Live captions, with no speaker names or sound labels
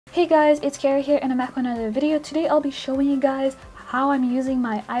Hey guys, it's Carrie here and I'm back with another video. Today I'll be showing you guys how I'm using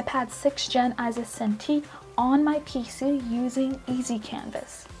my iPad 6th Gen as a cintiq on my PC using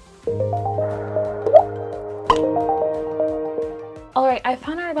EasyCanvas. Alright, I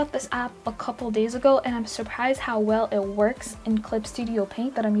found out about this app a couple days ago and I'm surprised how well it works in Clip Studio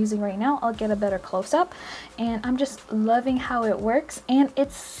Paint that I'm using right now. I'll get a better close-up and I'm just loving how it works, and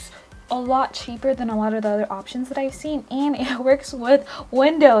it's a lot cheaper than a lot of the other options that I've seen, and it works with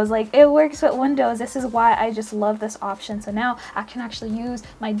Windows. Like, it works with Windows. This is why I just love this option. So now I can actually use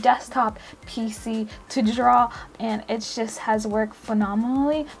my desktop PC to draw, and it just has worked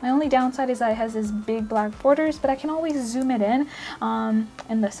phenomenally. My only downside is that it has this big black borders, but I can always zoom it in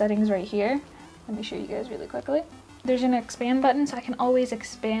the settings right here. Let me show you guys really quickly. There's an expand button, so I can always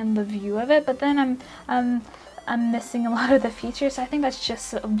expand the view of it, but then I'm missing a lot of the features. So I think that's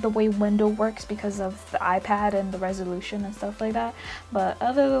just the way Windows works because of the iPad and the resolution and stuff like that. But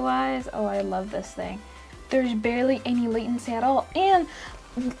otherwise, oh, I love this thing. There's barely any latency at all, and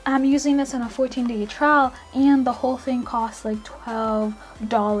I'm using this on a 14-day trial, and the whole thing costs like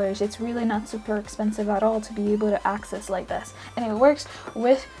 $12. It's really not super expensive at all to be able to access like this, and it works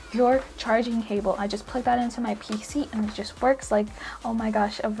with your charging cable. I just plug that into my PC and it just works like, oh my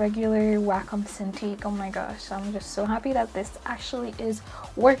gosh, a regular Wacom cintiq. Oh my gosh, I'm just so happy that this actually is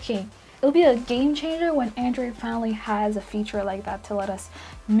working. It'll be a game changer when Android finally has a feature like that to let us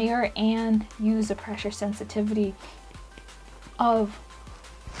mirror and use the pressure sensitivity of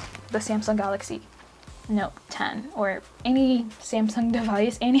the Samsung Galaxy Note 10 or any Samsung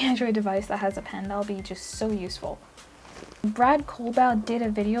device, any Android device that has a pen. That'll be just so useful. Brad Colbaugh did a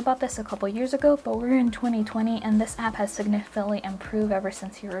video about this a couple years ago, but we're in 2020 and this app has significantly improved ever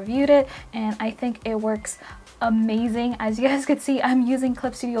since he reviewed it, and I think it works amazing. As you guys could see, I'm using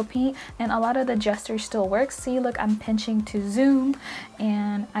Clip Studio Paint and a lot of the gestures still work. See, look, I'm pinching to zoom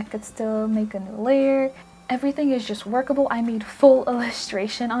and I could still make a new layer. Everything is just workable. I made full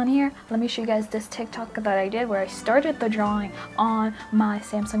illustration on here. Let me show you guys this TikTok that I did where I started the drawing on my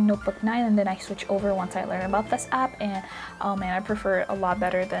Samsung Notebook 9 and then I switched over once I learned about this app, and oh man, I prefer it a lot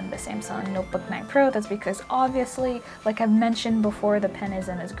better than the Samsung Notebook 9 Pro. That's because obviously, like I've mentioned before, the pen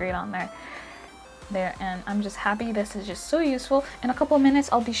isn't as great on there, and I'm just happy. This is just so useful. In a couple of minutes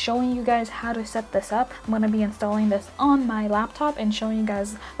I'll be showing you guys how to set this up. I'm going to be installing this on my laptop and showing you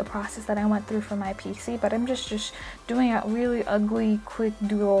guys the process that I went through for my PC, but I'm just doing a really ugly quick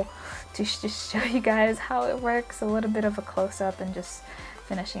doodle to just show you guys how it works, a little bit of a close-up, and just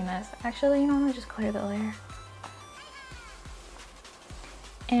finishing this. Actually, you know, I'm going to just clear the layer.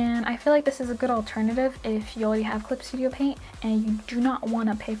 And I feel like this is a good alternative if you already have Clip Studio Paint and you do not want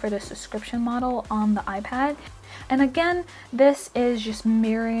to pay for the subscription model on the iPad. And again, this is just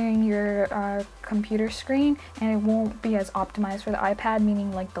mirroring your computer screen, and it won't be as optimized for the iPad,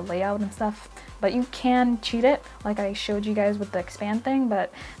 meaning like the layout and stuff. But you can cheat it like I showed you guys with the expand thing,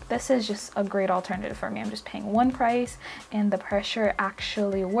 but this is just a great alternative for me. I'm just paying one price and the pressure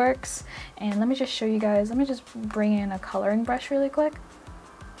actually works. And let me just show you guys, let me just bring in a coloring brush really quick.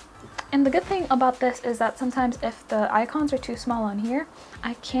 And the good thing about this is that sometimes if the icons are too small on here,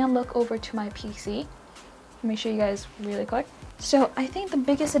 I can look over to my PC. Let me show you guys really quick. So I think the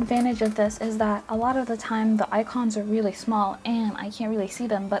biggest advantage of this is that a lot of the time the icons are really small and I can't really see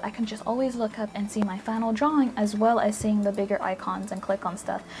them, but I can just always look up and see my final drawing as well as seeing the bigger icons and click on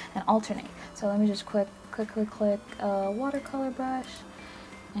stuff and alternate. So let me just click a watercolor brush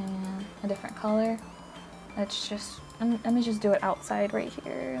and a different color. Let's just, let me just do it outside right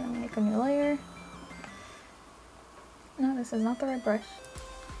here. Let me make a new layer. No, this is not the right brush.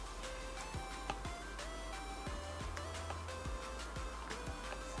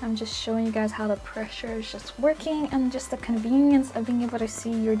 I'm just showing you guys how the pressure is just working and just the convenience of being able to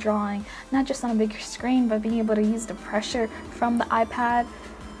see your drawing, not just on a bigger screen, but being able to use the pressure from the iPad.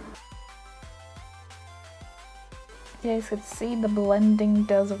 You guys could see the blending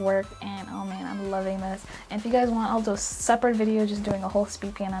does work, and oh man, I'm loving this. And if you guys want, I'll do a separate video just doing a whole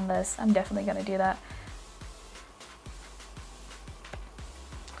speed paint on this. I'm definitely gonna do that.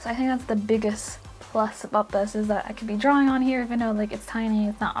 So I think that's the biggest plus about this, is that I could be drawing on here even though like it's tiny,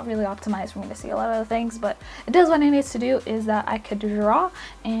 it's not really optimized for me to see a lot of the things, but it does what it needs to do, is that I could draw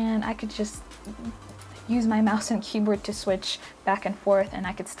and I could just use my mouse and keyboard to switch back and forth, and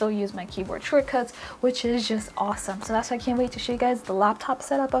I could still use my keyboard shortcuts, which is just awesome. So that's why I can't wait to show you guys the laptop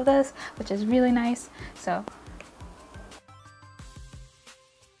setup of this, which is really nice. So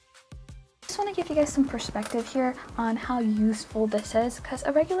want to give you guys some perspective here on how useful this is, because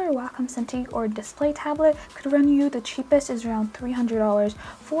a regular Wacom cintiq or display tablet could run you, the cheapest is around $300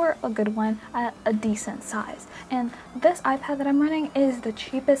 for a good one at a decent size. And this iPad that I'm running is the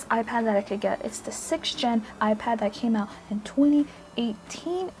cheapest iPad that I could get. It's the 6th gen iPad that came out in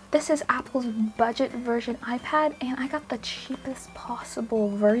 2018. This is Apple's budget version iPad, and I got the cheapest possible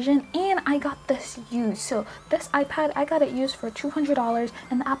version, and I got this used. So this iPad, I got it used for $200,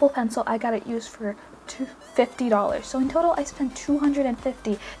 and the Apple Pencil, I got it used for $50. So in total, I spent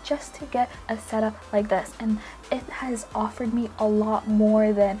 $250 just to get a setup like this, and it has offered me a lot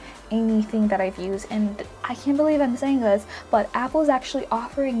more than anything that I've used. And I can't believe I'm saying this, but Apple's actually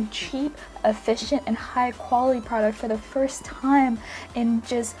offering cheap, efficient, and high quality product for the first time in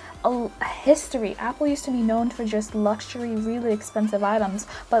just a history. Apple used to be known for just luxury, really expensive items,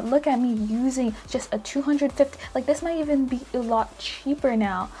 but look at me using just a $250, like this might even be a lot cheaper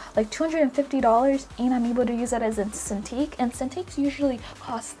now, like $250, and I'm able to use it as a cintiq, and cintiqs usually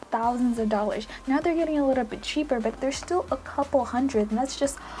cost thousands of dollars. Now they're getting a little bit cheaper, but they're still a couple hundred, and that's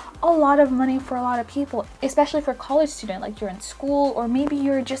just a lot of money for a lot of people, especially for a college student, like you're in school, or maybe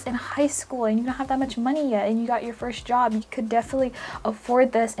you're just in high school and you don't have that much money yet and you got your first job. You could definitely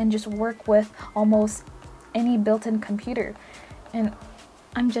afford this and just work with almost any built-in computer. And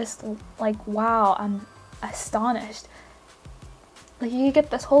I'm just like, wow, I'm astonished. Like, you get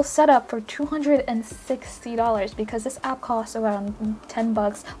this whole setup for $260 because this app costs around 10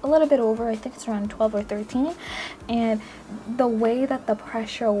 bucks, a little bit over, I think it's around 12 or 13. And the way that the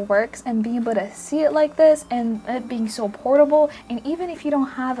pressure works and being able to see it like this and it being so portable, and even if you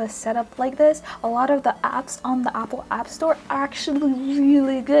don't have a setup like this, a lot of the apps on the Apple App Store are actually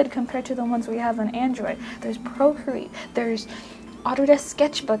really good compared to the ones we have on Android. There's Procreate, there's Autodesk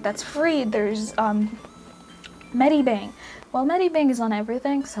Sketchbook that's free, there's Medibang. Well, Medibang is on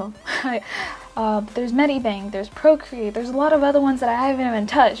everything, so there's Medibang, there's Procreate, there's a lot of other ones that I haven't even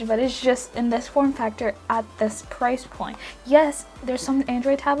touched, but it's just in this form factor at this price point. Yes, there's some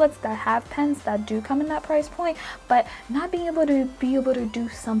Android tablets that have pens that do come in that price point, but not being able to do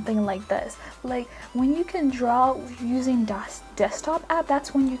something like this. Like, when you can draw using desktop app,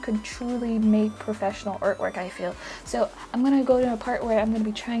 that's when you can truly make professional artwork, I feel. So I'm gonna go to a part where I'm gonna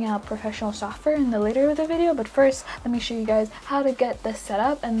be trying out professional software in the later of the video, but first let me show you guys how to get this set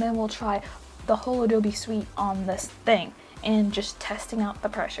up, and then we'll try the whole Adobe suite on this thing and just testing out the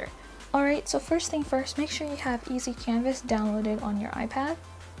pressure. Alright, so first thing first, make sure you have EasyCanvas downloaded on your iPad.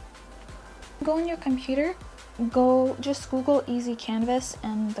 Go on your computer, just Google EasyCanvas,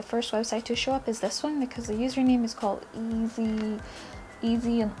 and the first website to show up is this one because the username is called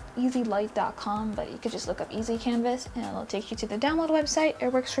easylight.com, but you could just look up EasyCanvas and it'll take you to the download website.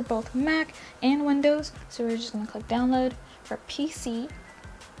 It works for both Mac and Windows, so we're just going to click download for PC,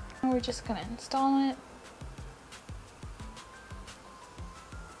 and we're just going to install it.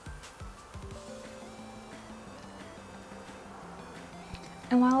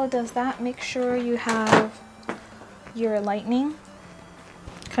 And while it does that, make sure you have your lightning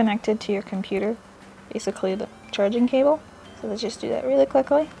connected to your computer, basically the charging cable. So let's just do that really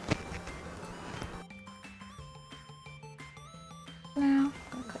quickly. Now, I'm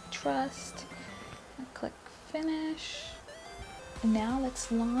gonna click trust, and click finish. And now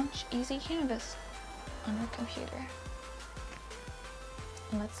let's launch EasyCanvas on our computer.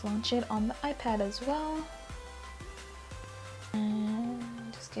 And let's launch it on the iPad as well. And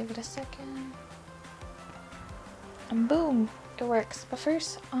just give it a second. And boom, it works. But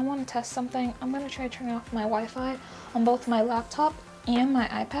first, I want to test something. I'm going to try turning off my Wi-Fi on both my laptop and my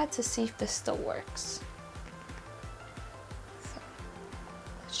iPad to see if this still works. So,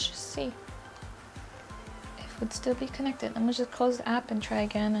 let's just see if it would still be connected. I'm going to just close the app and try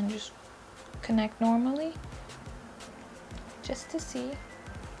again and just connect normally, just to see.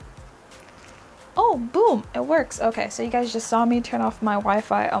 Oh, boom, it works. Okay, so you guys just saw me turn off my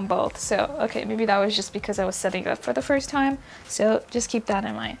Wi-Fi on both. So, okay, maybe that was just because I was setting it up for the first time. So just keep that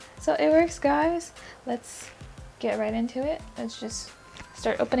in mind. So it works, guys. Let's get right into it. Let's just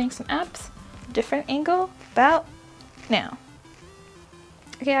start opening some apps. Different angle, about now.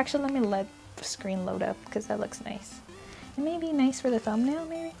 Okay, actually, let me let the screen load up because that looks nice. It may be nice for the thumbnail,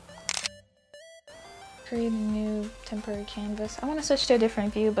 maybe. Create a new temporary canvas. I want to switch to a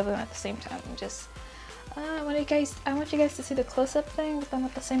different view, but then at the same time, I'm just I want you guys to see the close-up thing, but then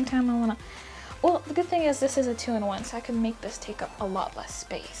at the same time, I want to. Well, the good thing is this is a 2-in-1, so I can make this take up a lot less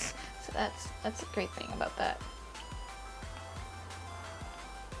space. So that's a great thing about that.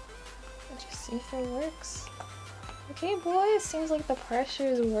 Let's just see if it works. Okay, boys, seems like the pressure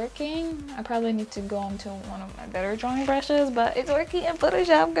is working. I probably need to go onto one of my better drawing brushes, but it's working in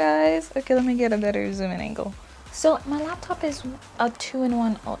Photoshop, guys. Okay, let me get a better zoom in angle. So my laptop is a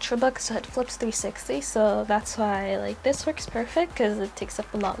 2-in-1 Ultrabook, so it flips 360, so that's why like this works perfect because it takes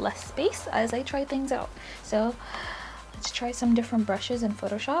up a lot less space as I try things out. So let's try some different brushes in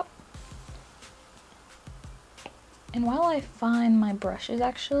Photoshop. And while I find my brushes,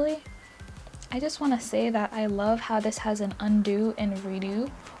 actually, I just want to say that I love how this has an undo and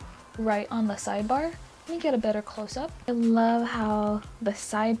redo right on the sidebar. Let me get a better close-up. I love how the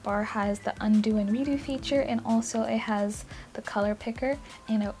sidebar has the undo and redo feature, and also it has the color picker,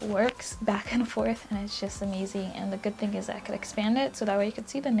 and it works back and forth, and it's just amazing. And the good thing is that I could expand it so that way you could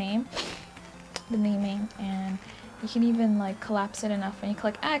see the name, the naming, and you can even like collapse it enough when you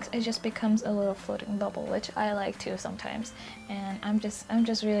click X, it just becomes a little floating bubble, which I like too sometimes. And I'm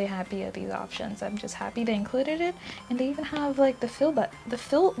just really happy at these options. I'm just happy they included it, and they even have like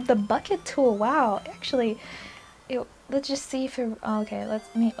the bucket tool. Wow, actually, let's just see if it, okay,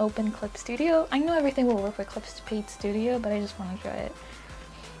 let me open Clip Studio. I know everything will work with Clip Studio, but I just want to try it.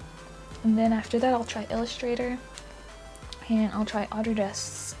 And then after that, I'll try Illustrator. And I'll try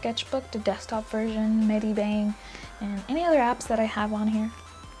Autodesk Sketchbook, the desktop version, Medibang, and any other apps that I have on here.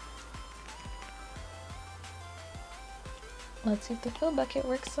 Let's see if the fill bucket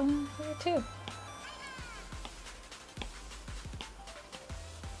works on here too.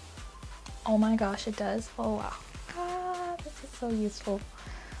 Oh my gosh, it does. Oh wow. Ah, this is so useful.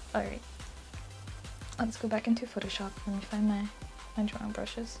 Alright. Let's go back into Photoshop. Let me find my drawing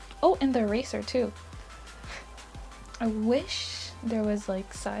brushes. Oh, and the eraser too. I wish there was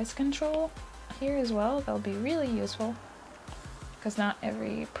like size control here as well. That would be really useful because not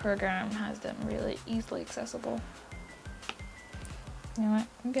every program has them really easily accessible. You know what?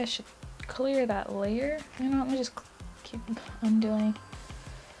 Maybe I should clear that layer. You know what? Let me just keep undoing.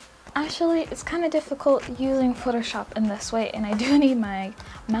 Actually, it's kind of difficult using Photoshop in this way, and I do need my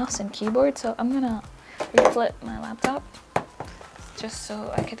mouse and keyboard, so I'm gonna reflip my laptop just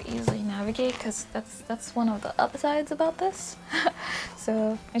so I could easily navigate, because that's one of the upsides about this.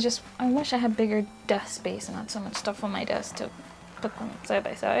 So I wish I had bigger desk space and not so much stuff on my desk to put them side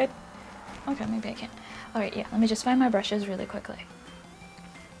by side. Okay, maybe I can. Alright, yeah, let me just find my brushes really quickly.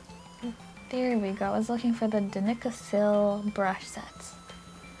 There we go. I was looking for the cintiq brush sets.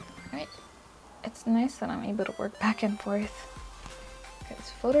 Alright, it's nice that I'm able to work back and forth,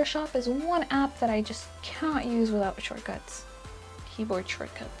 because Photoshop is one app that I just cannot use without shortcuts. Keyboard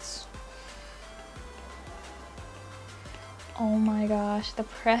shortcuts. Oh my gosh, the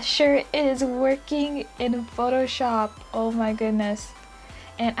pressure is working in Photoshop. Oh my goodness.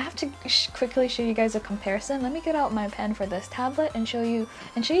 And I have to quickly show you guys a comparison. Let me get out my pen for this tablet and show you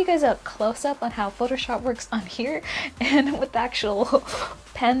guys a close-up on how Photoshop works on here and with the actual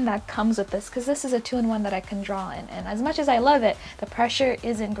pen that comes with this, because this is a 2-in-1 that I can draw in. And as much as I love it, the pressure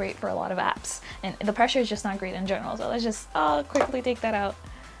isn't great for a lot of apps, and the pressure is just not great in general. So let's just quickly take that out.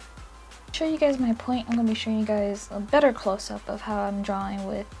 Show you guys my point. I'm gonna be showing you guys a better close-up of how I'm drawing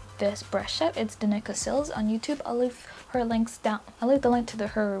with this brush set. It's cintiq on YouTube. I'll leave her links down. I'll leave the link to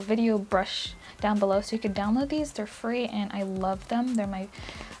her video brush down below so you can download these. They're free and I love them.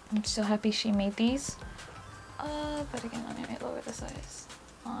 I'm so happy she made these. But again, let me lower the size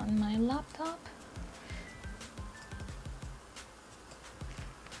on my laptop.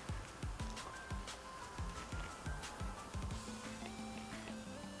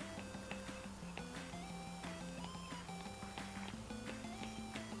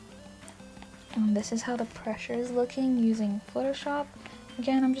 And this is how the pressure is looking using Photoshop.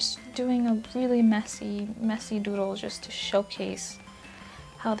 Again, I'm just doing a really messy doodle just to showcase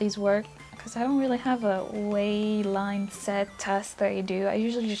how these work, because I don't really have a way line set test that I do. I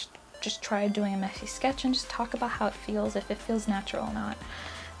usually just try doing a messy sketch and just talk about how it feels, if it feels natural or not.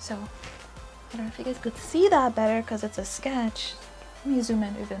 So I don't know if you guys could see that better because it's a sketch. Let me zoom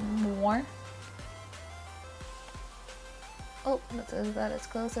in even more. Oh, that's about as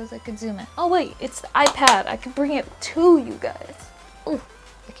close as I could zoom in. Oh wait, it's the iPad. I can bring it to you guys. Oh,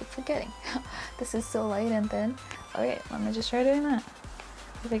 I keep forgetting. This is so light and thin. Okay, let me just try doing that.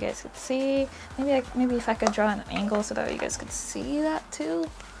 If you guys could see, maybe if I could draw an angle so that you guys could see that too.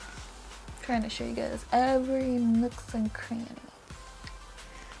 I'm trying to show you guys every nooks and cranny.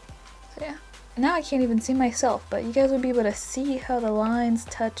 So yeah, now I can't even see myself, but you guys would be able to see how the lines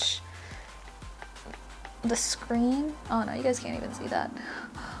touch the screen. Oh no, you guys can't even see that.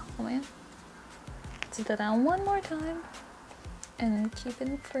 Oh man. Let's do that down one more time and keep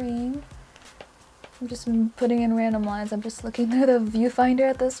in frame. I'm just putting in random lines. I'm just looking through the viewfinder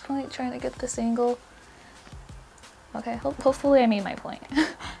at this point, trying to get this angle. Okay, hopefully I made my point.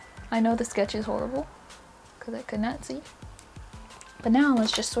 I know the sketch is horrible because I could not see. But now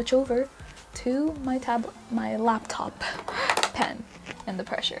let's just switch over to my laptop pen and the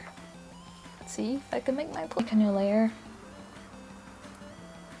pressure. Let's see if I can make my point. Make a new layer.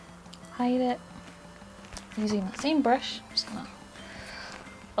 Hide it. Using the same brush, I'm just gonna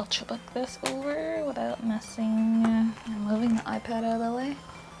ultrabook this over without messing and moving the iPad out of the way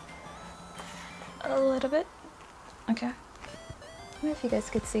a little bit. Okay. I don't know if you guys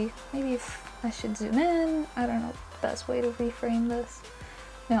could see. Maybe if I should zoom in. I don't know the best way to reframe this.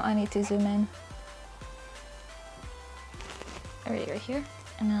 No, I need to zoom in. Right here.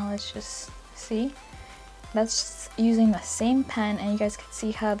 And now let's just see. That's using the same pen, and you guys can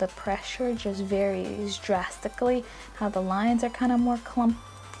see how the pressure just varies drastically, how the lines are kind of more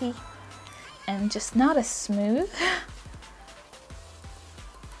clumpy and just not as smooth.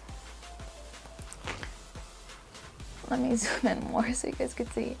 Let me zoom in more so you guys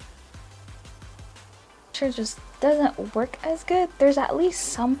can see. Pressure just doesn't work as good. There's at least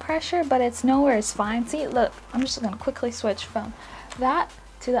some pressure, but it's nowhere as fine. See, look, I'm just gonna quickly switch from that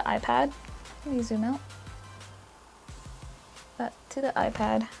to the iPad. Let me zoom out. To the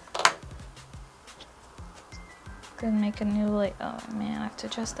iPad. Gonna make a new layer. Oh man, I have to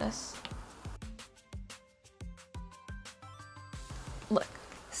adjust this. Look,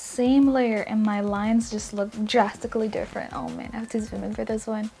 same layer and my lines just look drastically different. Oh man, I have to zoom in for this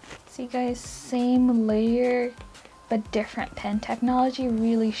one. See guys, same layer but different pen technology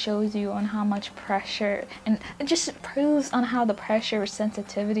really shows you on how much pressure, and it just proves on how the pressure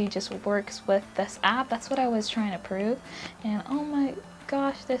sensitivity just works with this app. That's what I was trying to prove, and oh my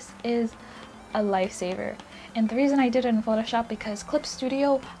gosh, this is a lifesaver. And the reason I did it in Photoshop because Clip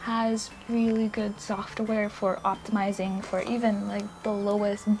Studio has really good software for optimizing for even like the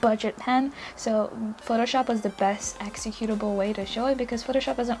lowest budget pen. So Photoshop was the best executable way to show it because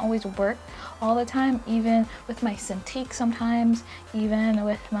Photoshop doesn't always work all the time, even with my cintiq sometimes, even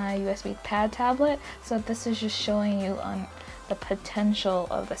with my USB pad tablet. So this is just showing you on the potential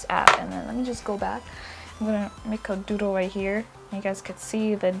of this app. And then let me just go back. I'm gonna make a doodle right here. You guys could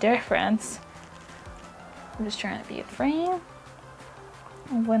see the difference. I'm just trying to be a frame.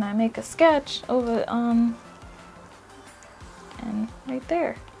 And when I make a sketch over and right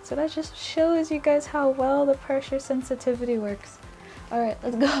there. So that just shows you guys how well the pressure sensitivity works. Alright,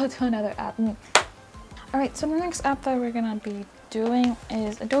 let's go to another app. Alright, so the next app that we're gonna be doing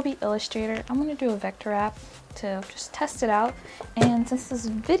is Adobe Illustrator. I'm gonna do a vector app to just test it out, and since this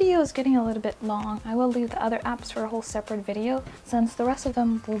video is getting a little bit long, I will leave the other apps for a whole separate video since the rest of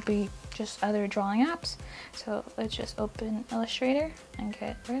them will be just other drawing apps. So let's just open Illustrator and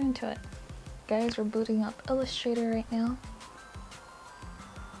get right into it. Guys, we're booting up Illustrator right now,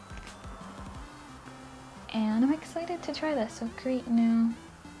 and I'm excited to try this. So create new,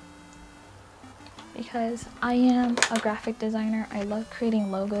 because I am a graphic designer. I love creating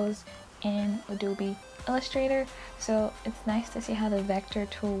logos in Adobe Illustrator, so it's nice to see how the vector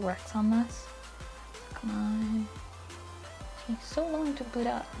tool works on this. Come on, it takes so long to boot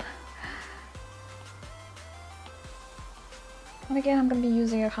up. And again, I'm going to be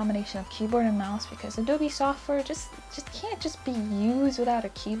using a combination of keyboard and mouse because Adobe software just can't just be used without a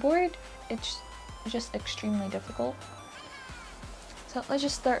keyboard. It's just extremely difficult. So let's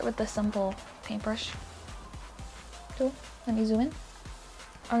just start with the simple paintbrush tool. Let me zoom in.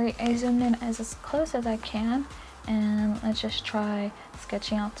 Alright, I zoomed in as close as I can, and let's just try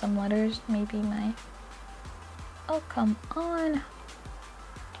sketching out some letters. Maybe my... Oh, come on!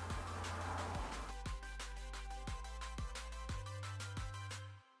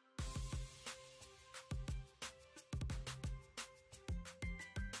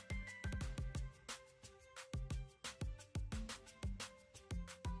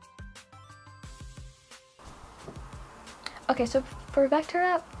 Okay, so for vector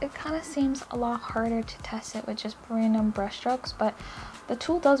app, it kind of seems a lot harder to test it with just random brush strokes, but the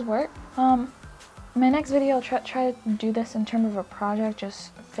tool does work. My next video, I'll try to do this in terms of a project,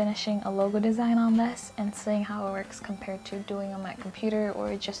 just finishing a logo design on this and seeing how it works compared to doing on my computer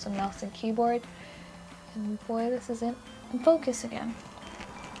or just a mouse and keyboard. And boy, this is in focus again.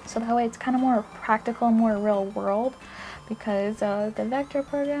 So that way it's kind of more practical, more real world, because the vector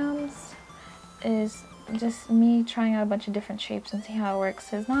programs is just me trying out a bunch of different shapes and see how it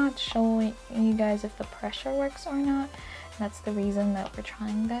works. It's not showing you guys if the pressure works or not. That's the reason that we're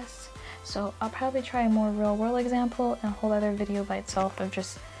trying this. So I'll probably try a more real world example and a whole other video by itself of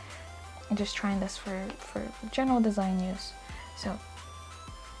just trying this for general design use. So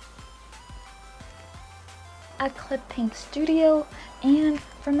at Clip Paint Studio, and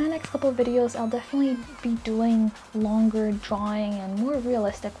for my next couple of videos, I'll definitely be doing longer drawing and more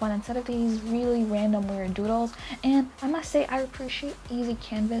realistic one instead of these really random weird doodles. And I must say I appreciate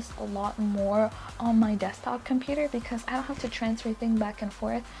EasyCanvas a lot more on my desktop computer because I don't have to transfer things back and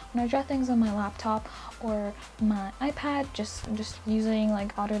forth. When I draw things on my laptop or my iPad, just using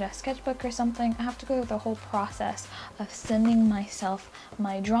like Autodesk Sketchbook or something, I have to go through the whole process of sending myself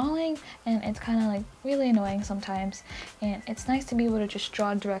my drawing, and it's kind of like really annoying sometimes. And it's nice to be able to just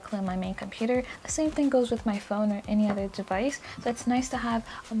draw directly on my main computer. The same thing goes with my phone or any other device, so it's nice to have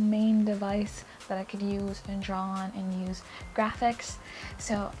a main device that I could use and draw on and use graphics.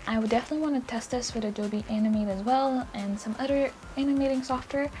 So I would definitely want to test this with Adobe Animate as well and some other animating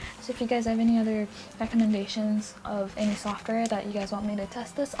software. So if you guys have any other recommendations of any software that you guys want me to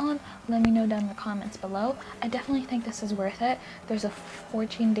test this on, let me know down in the comments below. I definitely think this is worth it. There's a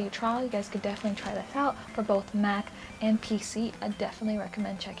 14-day trial. You guys could definitely try this out for both Mac and PC. I definitely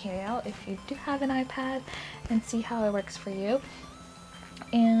recommend checking it out if you do have an iPad and see how it works for you.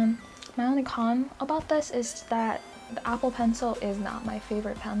 And my only con about this is that the Apple Pencil is not my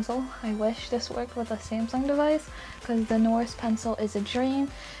favorite pencil. I wish this worked with a Samsung device because the Norris Pencil is a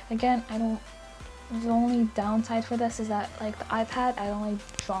dream. Again, the only downside for this is that like the iPad, I don't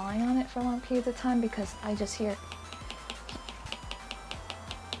like drawing on it for long periods of time because I just hear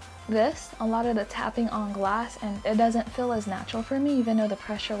a lot of the tapping on glass, and it doesn't feel as natural for me even though the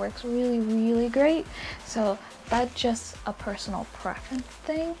pressure works really great. So that's just a personal preference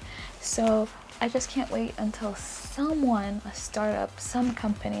thing. So I just can't wait until someone, a startup, some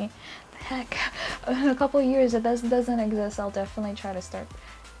company, heck, in a couple of years if this doesn't exist, I'll definitely try to start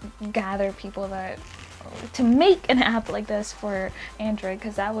gather people to make an app like this for Android,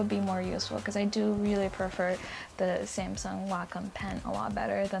 because that would be more useful, because I do really prefer the Samsung Wacom pen a lot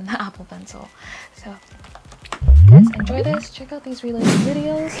better than the Apple Pencil. So guys, enjoy this, check out these related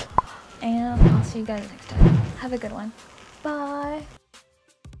videos, and I'll see you guys next time. Have a good one. Bye.